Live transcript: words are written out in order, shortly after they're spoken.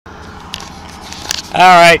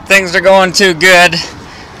Alright, things are going too good.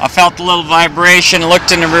 I felt a little vibration,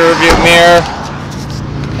 looked in the rear view mirror,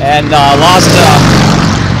 and lost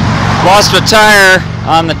a tire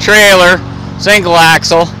on the trailer, single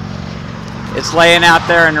axle. It's laying out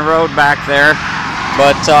there in the road back there,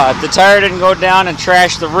 but the tire didn't go down and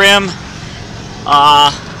trash the rim.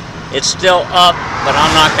 It's still up, but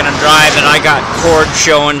I'm not going to drive it. I got cord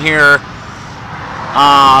showing here.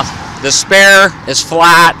 The spare is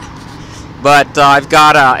flat, but I've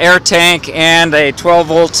got an air tank and a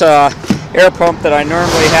 12-volt air pump that I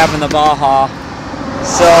normally have in the Baja.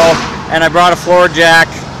 So, and I brought a floor jack.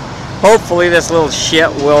 Hopefully this little shit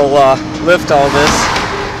will lift all this.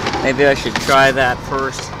 Maybe I should try that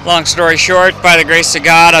first. Long story short, by the grace of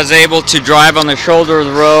God, I was able to drive on the shoulder of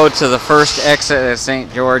the road to the first exit at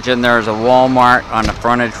St. George, and there's a Walmart on the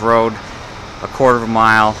frontage road, a quarter of a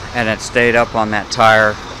mile, and it stayed up on that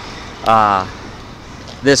tire.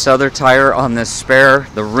 This other tire on this spare,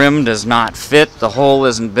 the rim does not fit. The hole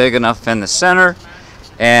isn't big enough in the center,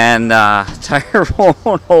 and tire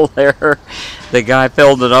won't hold there. The guy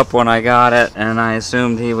filled it up when I got it, and I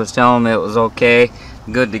assumed he was telling me it was okay.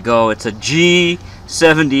 Good to go. It's a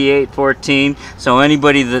G7814, so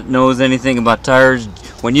anybody that knows anything about tires,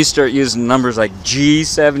 when you start using numbers like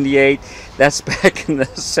G78, that's back in the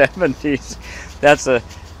 70s. That's a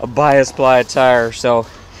bias ply tire. So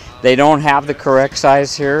they don't have the correct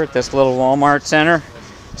size here at this little Walmart center,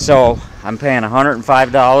 so I'm paying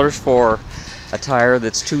 $105 for a tire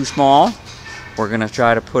that's too small. We're gonna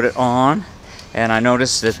try to put it on, and I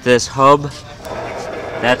noticed that this hub,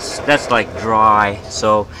 that's like dry,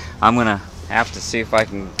 so I'm gonna have to see if I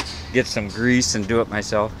can get some grease and do it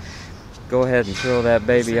myself. Go ahead and throw that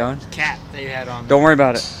baby on. Cat they had on. Don't worry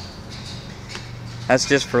about it. That's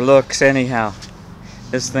just for looks anyhow.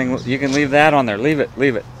 This thing, you can leave that on there. Leave it,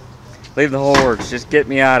 leave it. Leave the whole works. Just get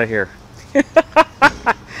me out of here. I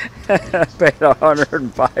paid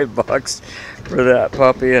 $105 for that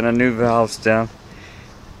puppy and a new valve stem,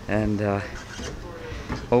 and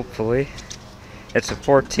hopefully it's a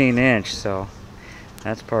 14-inch, so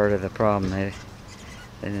that's part of the problem. They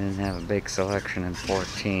didn't have a big selection in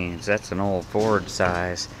 14s. That's an old Ford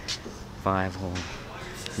size 5-hole.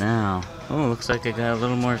 Now, oh, looks like I got a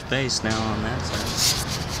little more space now on that side.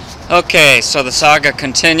 Okay, so the saga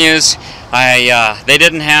continues. They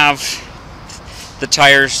didn't have the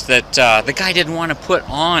tires that the guy didn't want to put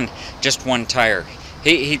on just one tire.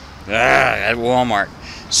 He at Walmart.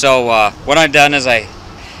 So what I've done is I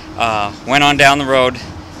went on down the road.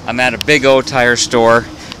 I'm at a big O tire store.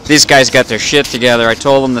 These guys got their shit together. I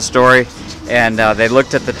told them the story, and they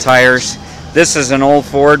looked at the tires. This is an old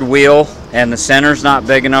Ford wheel, and the center's not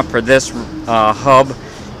big enough for this hub,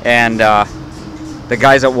 and the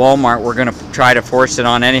guys at Walmart were going to try to force it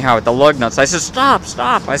on anyhow with the lug nuts. I said, stop,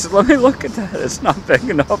 stop. I said, let me look at that. It's not big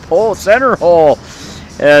enough hole, center hole.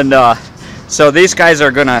 And so these guys are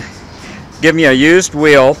going to give me a used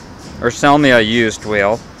wheel, or sell me a used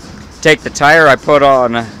wheel. Take the tire I put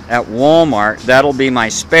on at Walmart. That'll be my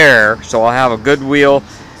spare. So I'll have a good wheel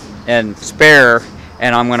and spare.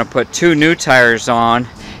 And I'm going to put 2 new tires on.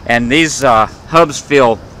 And these hubs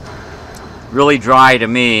feel really dry to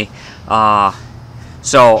me.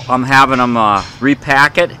 So I'm having them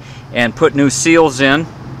repack it and put new seals in,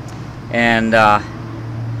 and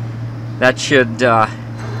that should,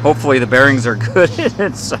 hopefully the bearings are good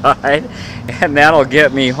inside, and that'll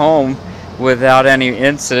get me home without any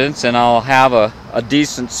incidents, and I'll have a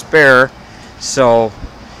decent spare. So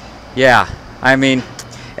yeah, I mean,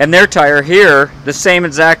 and their tire here, the same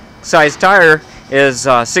exact size tire, is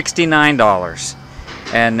 $69,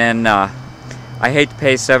 and then I hate to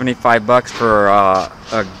pay $75 for a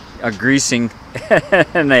greasing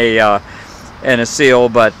and a seal,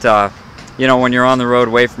 but you know, when you're on the road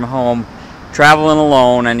away from home, traveling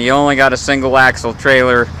alone, and you only got a single axle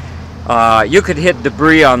trailer, you could hit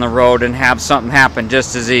debris on the road and have something happen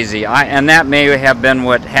just as easy. And that may have been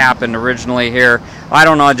what happened originally here. I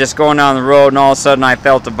don't know, just going down the road, and all of a sudden I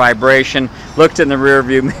felt a vibration, looked in the rear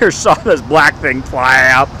view mirror, saw this black thing fly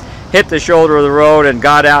out, hit the shoulder of the road, and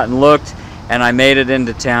got out and looked, and I made it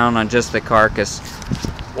into town on just the carcass.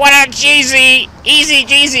 What a cheesy,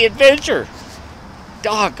 easy adventure!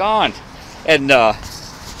 Doggone! And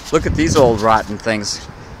look at these old rotten things.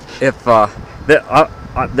 If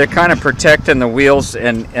they're kind of protecting the wheels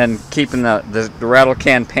and keeping the rattle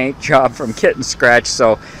can paint job from getting scratched,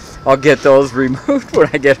 so I'll get those removed when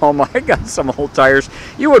I get home. I got some old tires.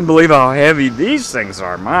 You wouldn't believe how heavy these things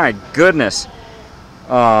are. My goodness.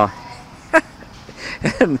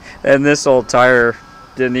 And this old tire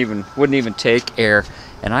wouldn't even take air,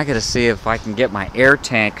 and I gotta see if I can get my air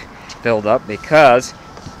tank filled up, because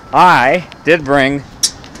I did bring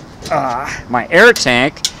my air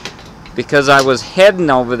tank because I was heading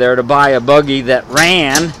over there to buy a buggy that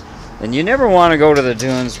ran. And you never want to go to the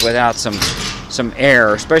dunes without some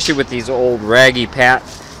air, especially with these old raggy paddle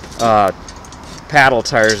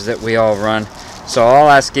tires that we all run. So I'll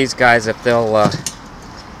ask these guys if they'll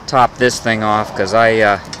top this thing off, because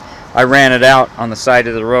I ran it out on the side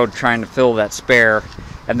of the road trying to fill that spare,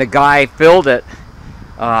 and the guy filled it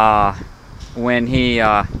when he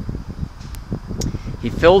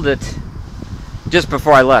filled it just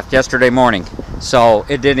before I left yesterday morning. So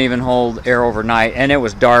it didn't even hold air overnight, and it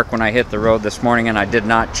was dark when I hit the road this morning, and I did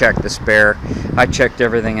not check the spare. I checked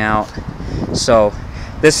everything out. So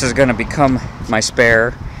this is going to become my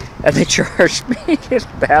spare, and they charged me, these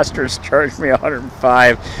bastards charged me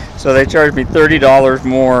 $105, so they charged me $30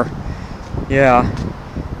 more. Yeah,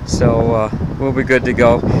 so we'll be good to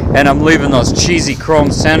go. And I'm leaving those cheesy chrome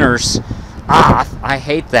centers. I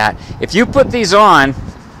hate that. If you put these on,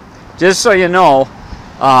 just so you know,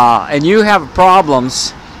 and you have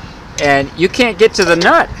problems and you can't get to the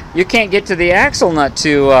nut, you can't get to the axle nut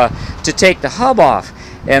to take the hub off.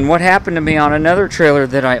 And what happened to me on another trailer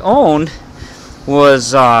that I owned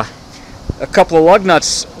was a couple of lug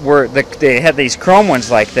nuts were, they had these chrome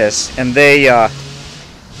ones like this, and they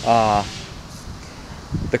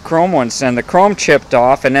the chrome ones, and the chrome chipped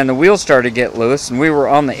off, and then the wheels started to get loose, and we were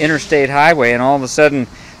on the Interstate Highway, and all of a sudden,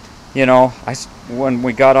 you know, when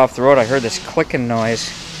we got off the road, I heard this clicking noise.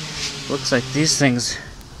 Looks like these things,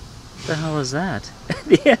 what the hell is that?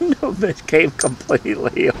 The end of it came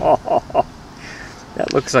completely off.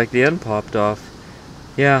 That looks like the end popped off.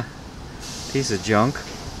 Yeah, piece of junk.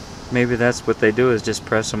 Maybe that's what they do, is just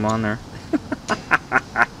press them on there.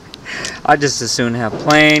 I just as soon have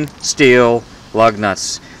plain steel lug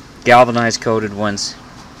nuts, galvanized coated ones.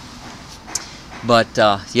 But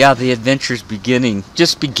yeah, the adventure's beginning,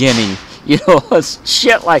 just beginning. You know, it's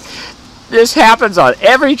shit like this happens on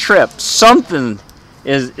every trip. Something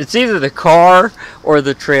is, it's either the car or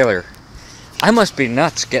the trailer. I must be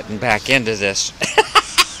nuts getting back into this.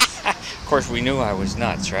 Of course, we knew I was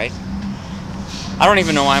nuts, right? I don't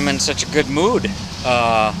even know why I'm in such a good mood.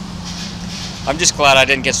 I'm just glad I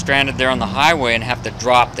didn't get stranded there on the highway and have to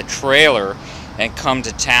drop the trailer and come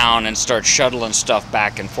to town and start shuttling stuff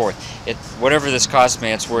back and forth. Whatever this cost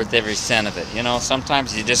me, it's worth every cent of it. You know,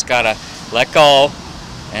 sometimes you just gotta let go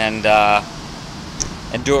and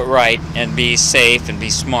do it right and be safe and be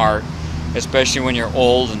smart, especially when you're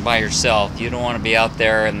old and by yourself. You don't want to be out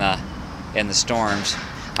there in the storms.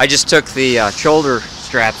 I just took the shoulder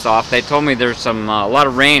straps off. They told me there's a lot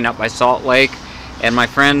of rain up by Salt Lake, and my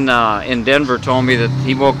friend in Denver told me that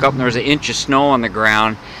he woke up and there was an inch of snow on the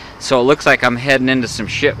ground. So it looks like I'm heading into some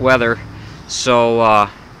shit weather. So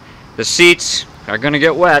the seats are gonna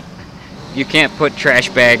get wet. You can't put trash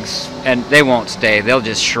bags, and they won't stay. They'll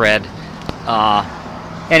just shred.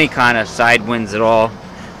 Any kind of side winds at all.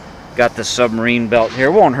 Got the submarine belt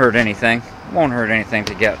here. Won't hurt anything. Won't hurt anything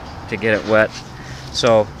to get it wet.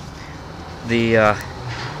 So the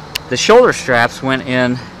shoulder straps went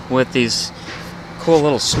in with these cool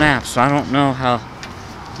little snaps. So I don't know how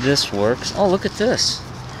this works. Oh, look at this.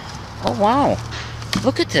 Oh wow,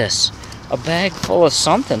 look at this. A bag full of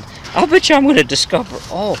something. I'll bet you I'm going to discover,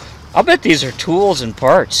 oh, I'll bet these are tools and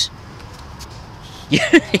parts. Yeah,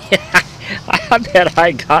 I bet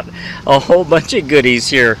I got a whole bunch of goodies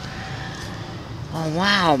here. Oh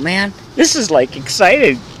wow, man, this is like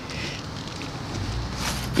exciting.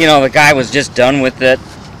 You know, the guy was just done with it,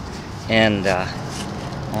 and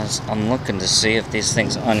I'm looking to see if these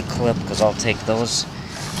things unclip, because I'll take those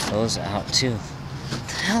out too. What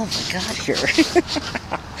the hell have I got here?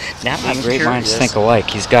 Now my great minds think alike.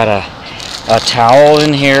 He's got a towel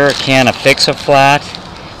in here, a can of Fix-A-Flat,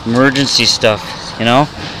 emergency stuff, you know?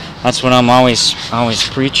 That's what I'm always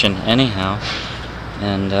preaching anyhow.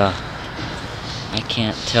 And I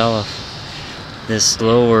can't tell if this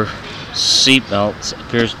lower seat belt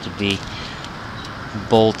appears to be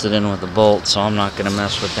bolted in with a bolt, so I'm not going to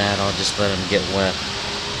mess with that. I'll just let him get wet.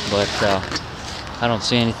 But I don't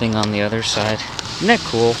see anything on the other side. Isn't that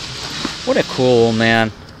cool? What a cool old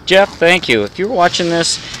man. Jeff, thank you. If you're watching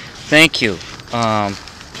this, thank you.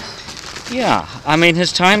 Yeah, I mean,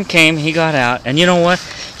 his time came, he got out, and you know what?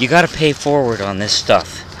 You got to pay forward on this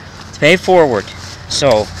stuff. Pay forward.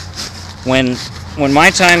 So when my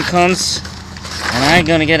time comes and I'm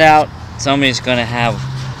going to get out, somebody's going to have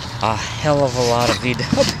a hell of a lot of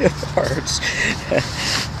VW parts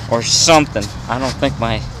or something. I don't think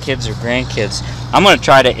my kids or grandkids. I'm going to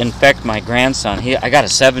try to infect my grandson. I got a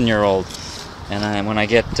 7-year-old, and when I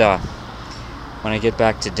get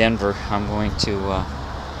back to Denver, I'm going to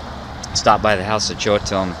stop by the house to show it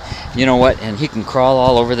to him. You know what? And he can crawl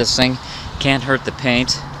all over this thing. Can't hurt the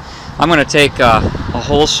paint. I'm gonna take a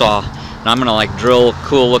hole saw and I'm gonna like drill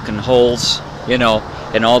cool looking holes, you know,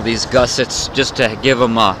 in all these gussets, just to give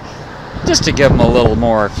them a little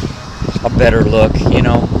more, a better look, you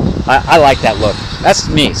know. I like that look. That's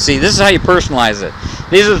me. See, this is how you personalize it.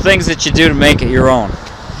 These are the things that you do to make it your own.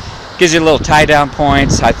 Gives you little tie down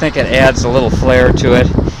points. I think it adds a little flair to it.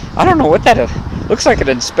 I don't know what that is. Looks like an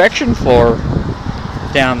inspection floor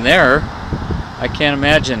down there. I can't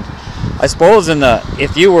imagine. I suppose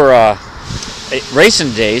if you were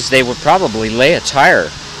racing days, they would probably lay a tire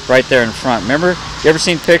right there in front. Remember, you ever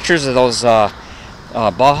seen pictures of those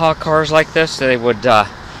Baja cars like this? They would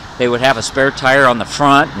have a spare tire on the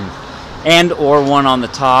front and or one on the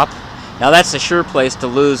top. Now that's a sure place to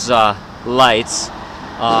lose lights.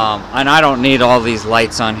 And I don't need all these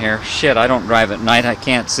lights on here. Shit, I don't drive at night. I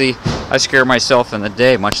can't see. I scare myself in the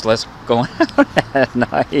day, much less going out at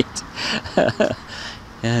night.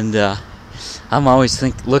 And I'm always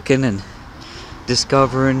looking and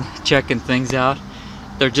discovering, checking things out.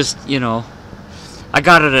 They're just, you know, I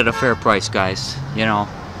got it at a fair price, guys. You know,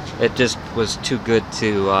 it just was too good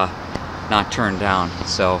to not turn down.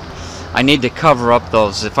 So I need to cover up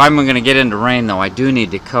those. If I'm going to get into rain, though, I do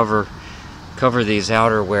need to cover these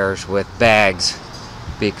outerwears with bags,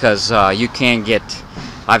 because you can get,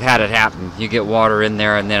 I've had it happen, you get water in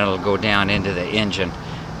there and then it'll go down into the engine.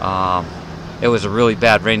 It was a really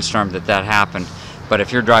bad rainstorm that happened, but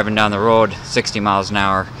if you're driving down the road 60 miles an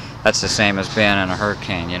hour, that's the same as being in a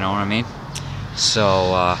hurricane, you know what I mean?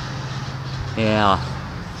 So yeah,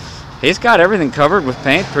 he's got everything covered with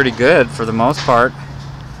paint pretty good for the most part.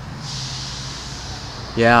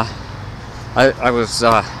 Yeah, I was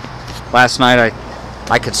last night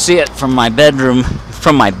I could see it from my bedroom,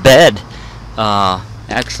 from my bed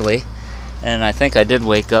actually, and I think I did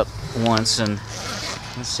wake up once. And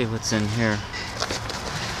let's see what's in here.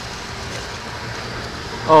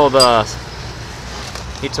 Oh,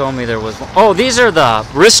 he told me there was one. Oh, these are the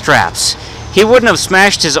wrist straps. He wouldn't have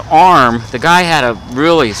smashed his arm. The guy had a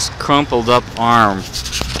really crumpled up arm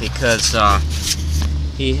because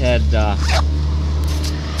he had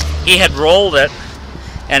rolled it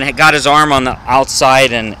and it got his arm on the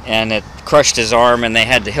outside, and it crushed his arm, and they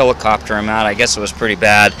had to helicopter him out. I guess it was pretty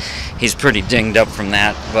bad. He's pretty dinged up from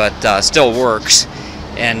that, but still works.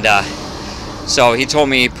 And so he told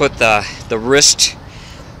me he put the wrist,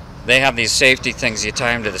 they have these safety things, you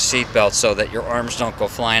tie them to the seat belt so that your arms don't go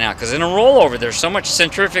flying out. Because in a rollover, there's so much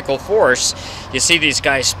centrifugal force. You see these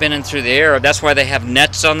guys spinning through the air. That's why they have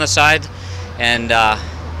nets on the side. And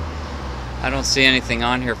I don't see anything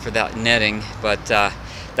on here for that netting, but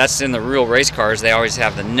that's in the real race cars. They always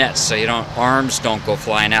have the nets so arms don't go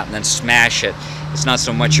flying out and then smash it. It's not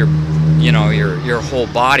so much your whole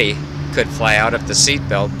body could fly out if the seat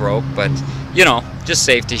belt broke, but you know, just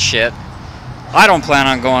safety shit. I don't plan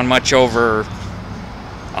on going much over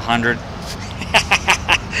 100.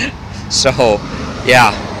 So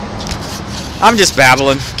yeah, I'm just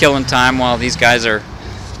babbling, killing time while these guys are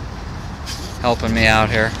helping me out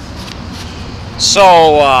here.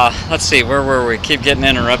 So let's see, where were we? Keep getting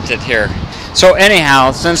interrupted here. So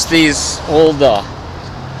anyhow, since these old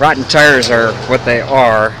rotten tires are what they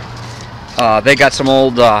are, they got some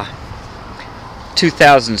old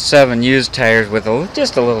 2007 used tires with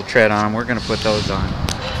just a little tread on them. We're gonna put those on.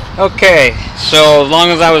 Okay, so as long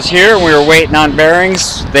as I was here and we were waiting on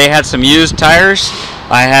bearings, they had some used tires.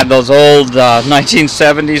 I had those old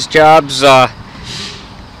 1970s jobs,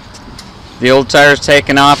 the old tires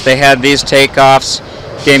taken off. They had these takeoffs.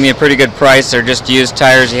 Gave me a pretty good price. They're just used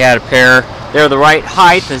tires. He had a pair. They're the right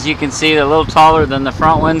height, as you can see. They're a little taller than the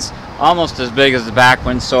front ones, almost as big as the back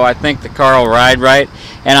ones, so I think the car will ride right.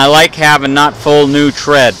 And I like having not full new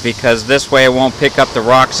tread, because this way it won't pick up the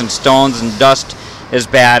rocks and stones and dust as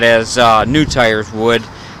bad as new tires would,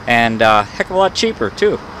 and a heck of a lot cheaper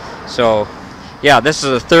too. So yeah, this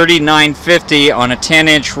is a $39.50 on a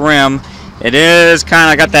 10-inch rim. It is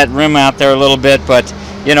kind of got that rim out there a little bit, but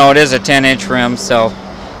you know, it is a 10-inch rim, so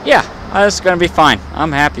yeah, it's gonna be fine.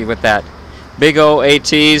 I'm happy with that. Big O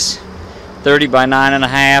ATs, 30 by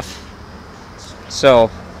 9.5. So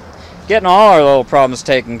getting all our little problems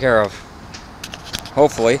taken care of,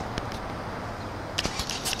 hopefully.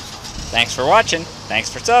 Thanks for watching.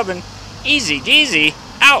 Thanks for subbing. Easy, easy.